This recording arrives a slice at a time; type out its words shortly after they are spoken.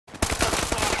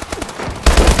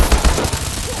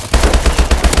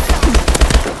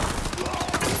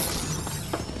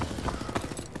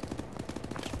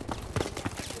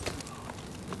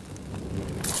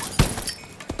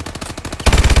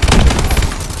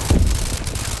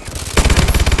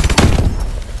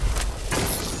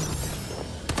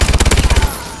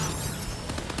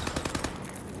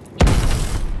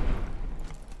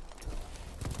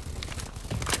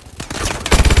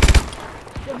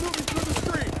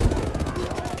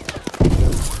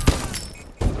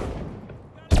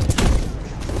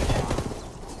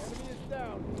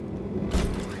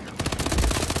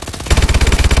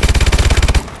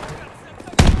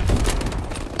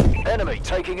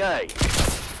taking A.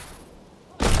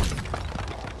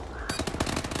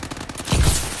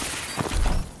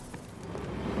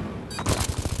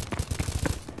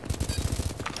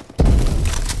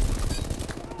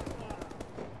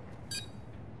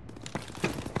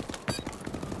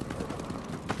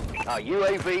 Our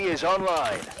UAV is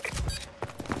online.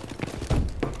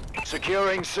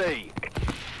 Securing C.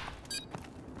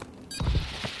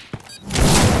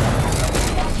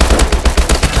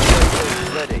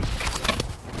 Ready.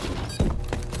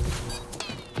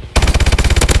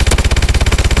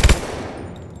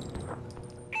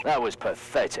 That was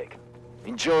pathetic.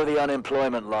 Enjoy the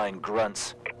unemployment line,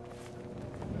 grunts.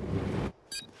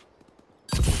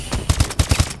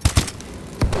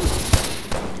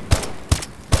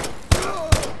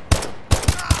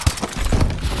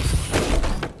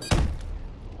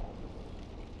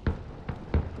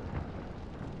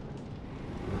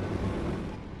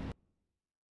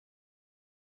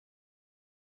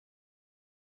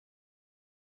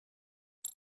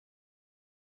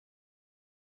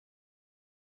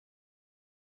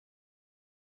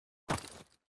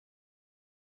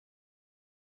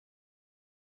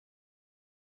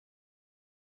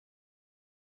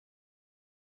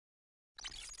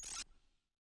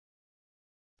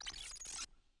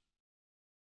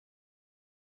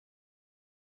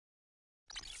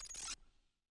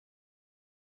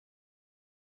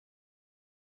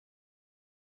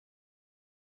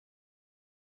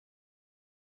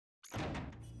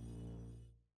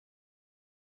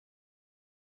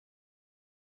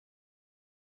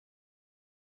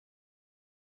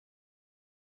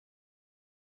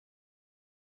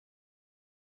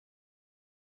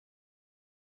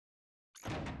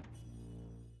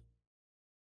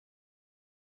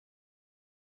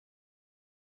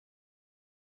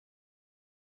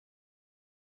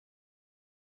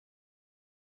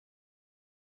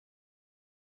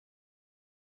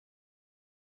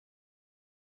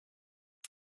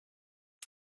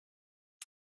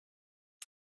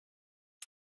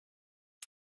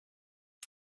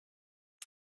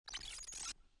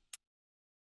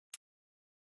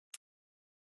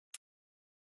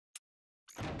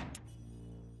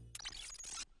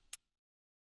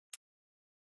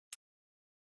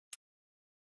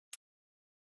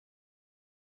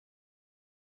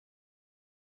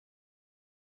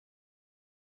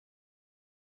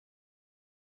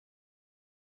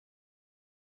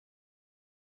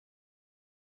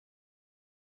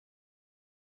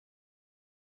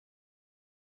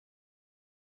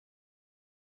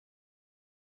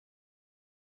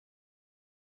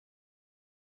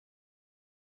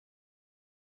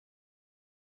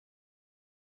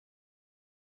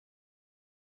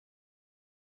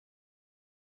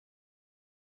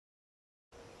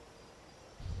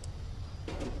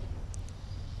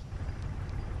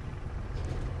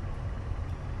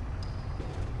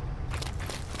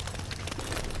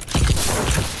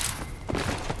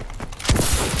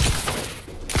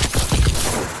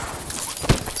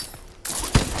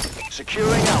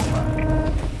 Securing Alpha.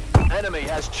 Enemy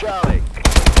has Charlie.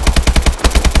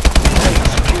 A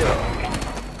secure.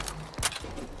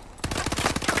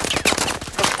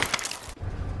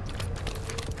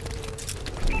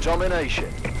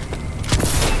 Domination.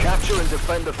 Capture and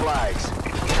defend the flags.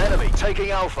 Enemy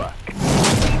taking Alpha.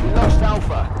 We lost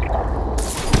Alpha.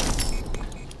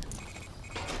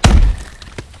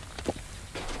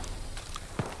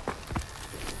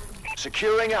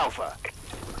 Securing Alpha.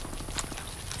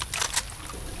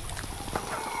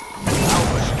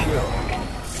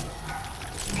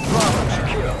 Bravo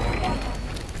secure.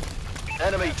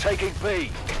 Enemy taking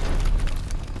B.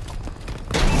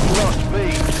 Lost B.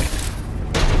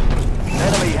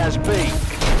 Enemy has B.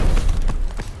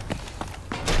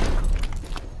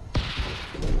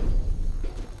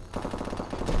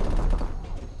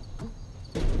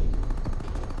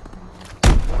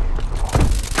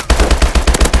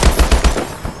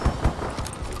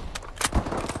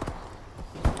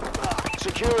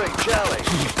 Securing Charlie.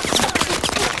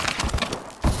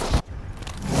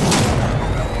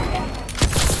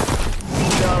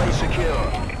 Charlie secure.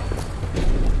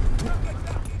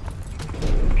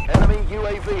 Enemy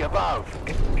UAV above.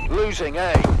 Losing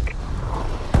A.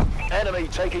 Enemy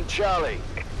taking Charlie.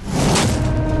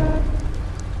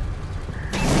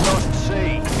 We lost C.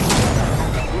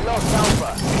 We lost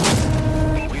Alpha.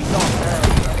 We lost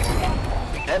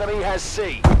A. Enemy has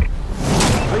C.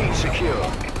 B secure.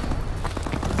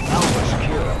 Alpha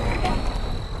secure.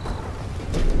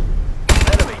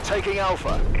 Enemy taking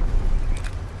Alpha.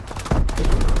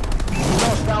 We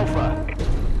lost Alpha.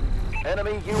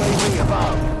 Enemy UAV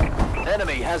above.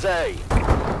 Enemy has A.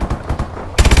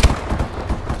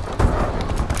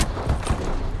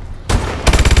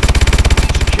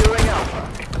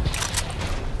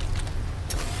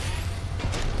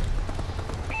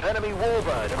 Enemy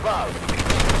warbird above.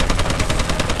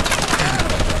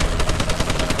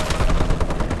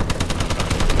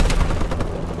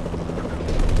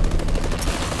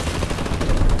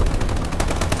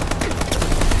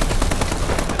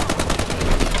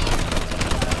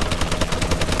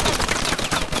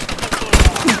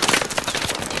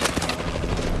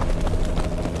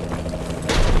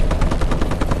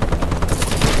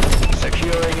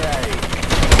 Securing A.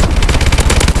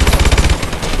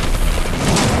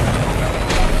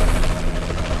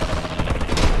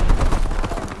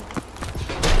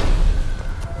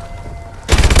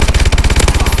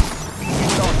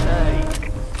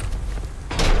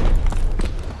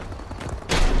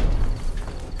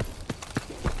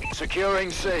 Securing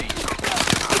C.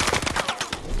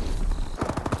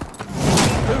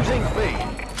 Losing B.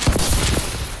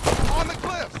 On the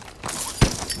cliff!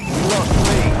 Lost B.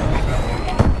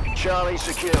 Charlie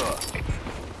secure.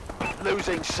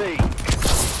 Losing C.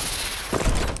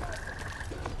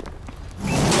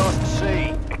 Lost C.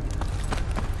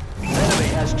 Enemy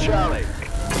has Charlie.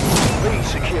 B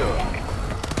secure.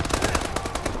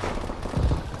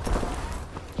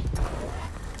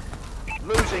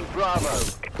 Losing Bravo.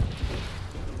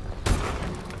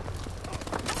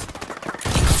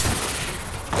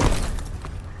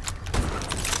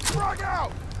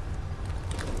 Out!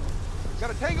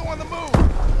 Got a tango on the move!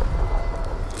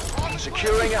 On the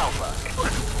Securing Alpha.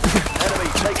 Enemy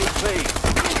taking B.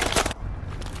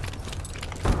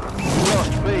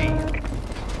 Lost B.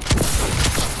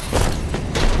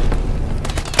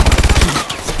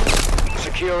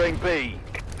 Securing B.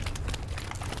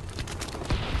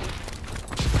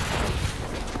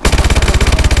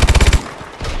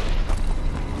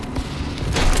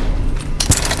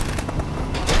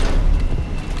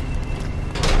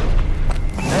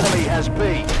 Has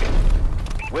B.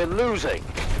 We're losing.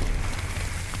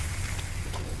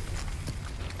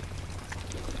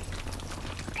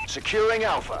 Securing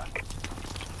Alpha.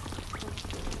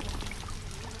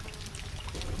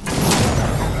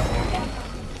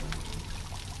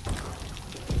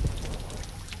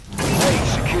 A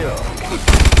secure.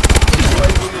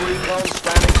 UAV recon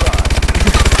standing by.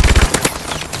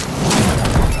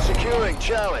 Securing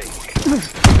Charlie.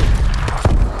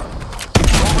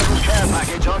 Care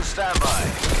package on standby.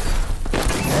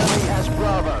 Enemy has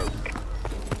Bravo.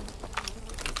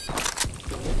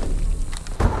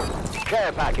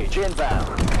 Care package inbound.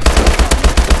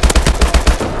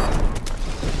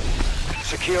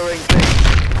 Securing B.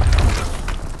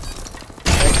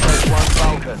 XS-1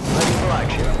 Falcon ready for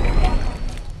action.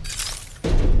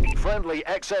 Friendly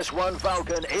XS-1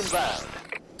 Falcon inbound.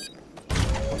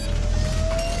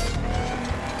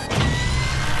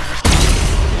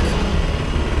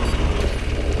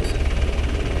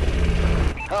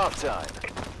 Half time.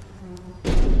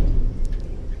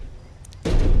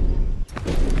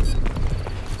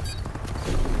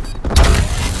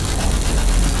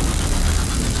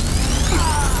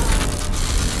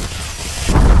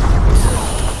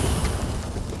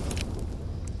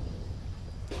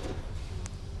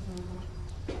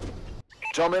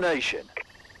 Domination.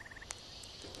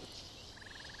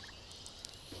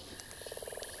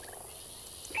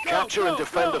 Capture and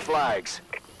defend the flags.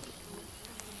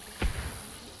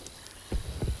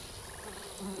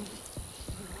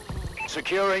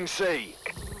 Securing C.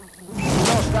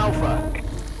 Lost Alpha.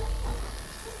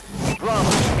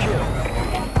 Bravo secure.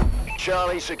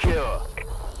 Charlie secure.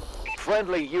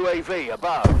 Friendly UAV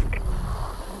above.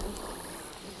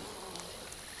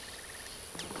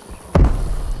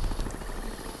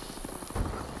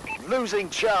 Losing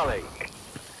Charlie.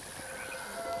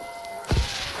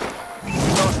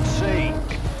 Lost C.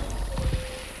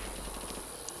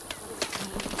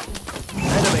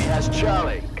 Enemy has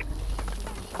Charlie.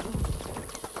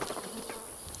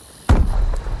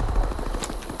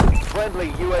 Friendly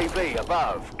UAV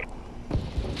above.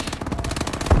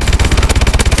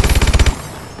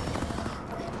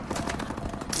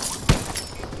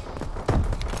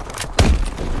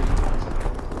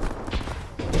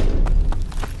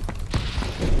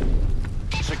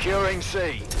 Securing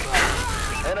C.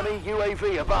 Enemy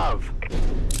UAV above.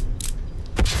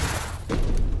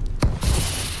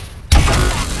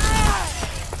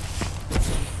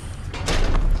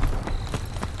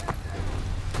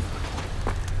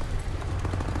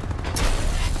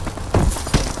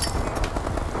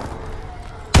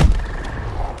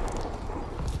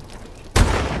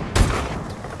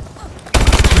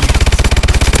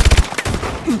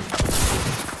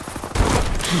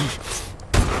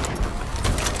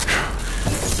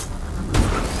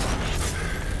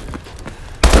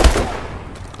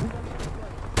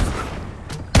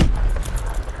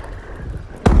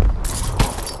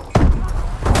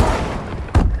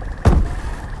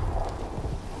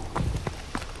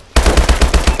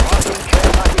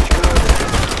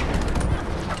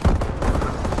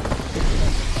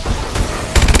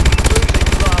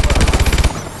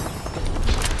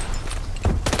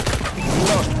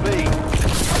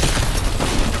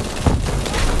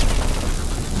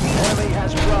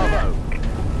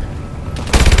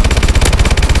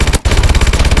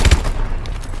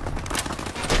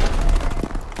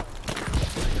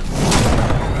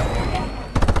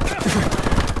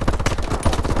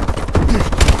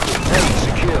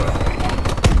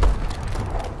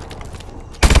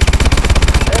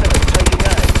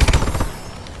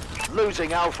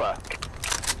 losing Alpha.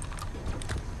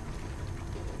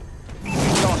 We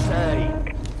lost A.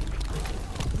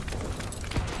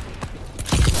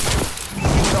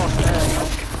 We lost A.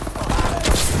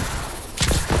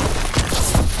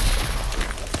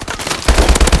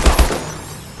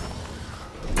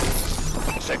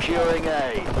 Securing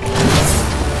A.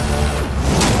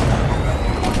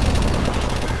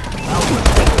 Alpha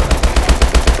secure.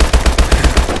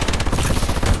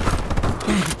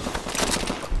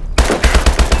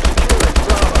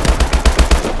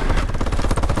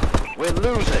 We're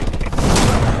losing.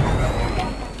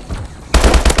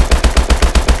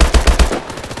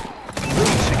 B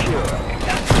secure.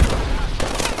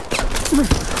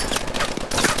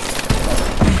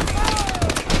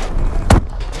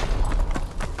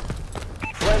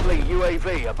 Friendly UAV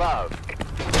above.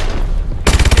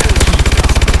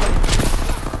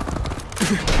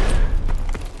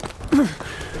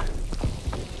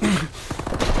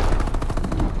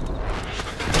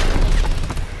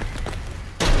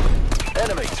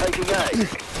 Enemy taking A.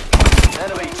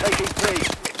 Enemy taking B.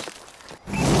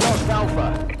 Lost Alpha.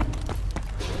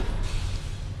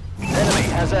 Enemy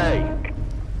has A.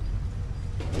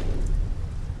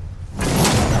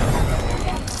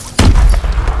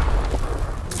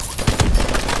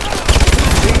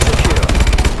 B secure.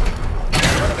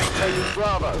 Enemy taking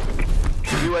Bravo.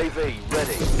 UAV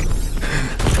ready.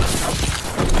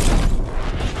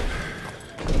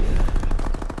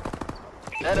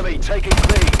 Enemy taking B.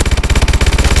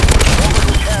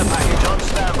 Orbital care package on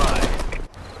standby.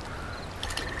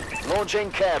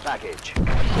 Launching care package.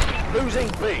 Losing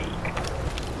B.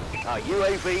 Our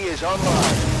UAV is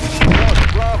online. Lost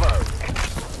Bravo.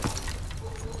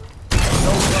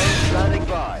 Assault drone standing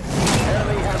by.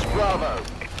 Enemy has Bravo.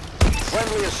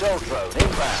 Friendly assault drone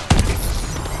inbound.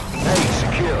 A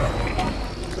secure.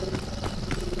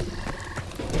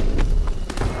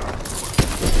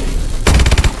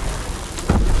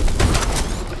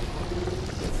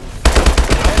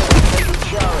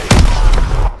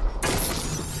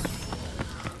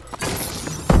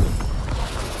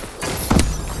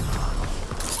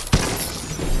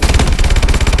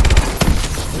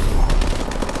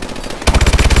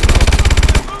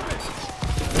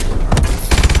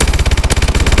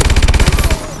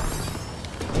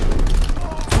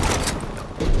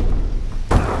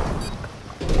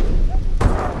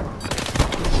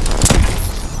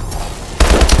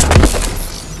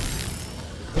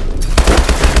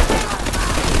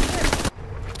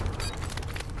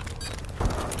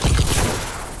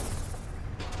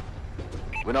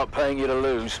 We're not paying you to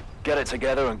lose. Get it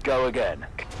together and go again.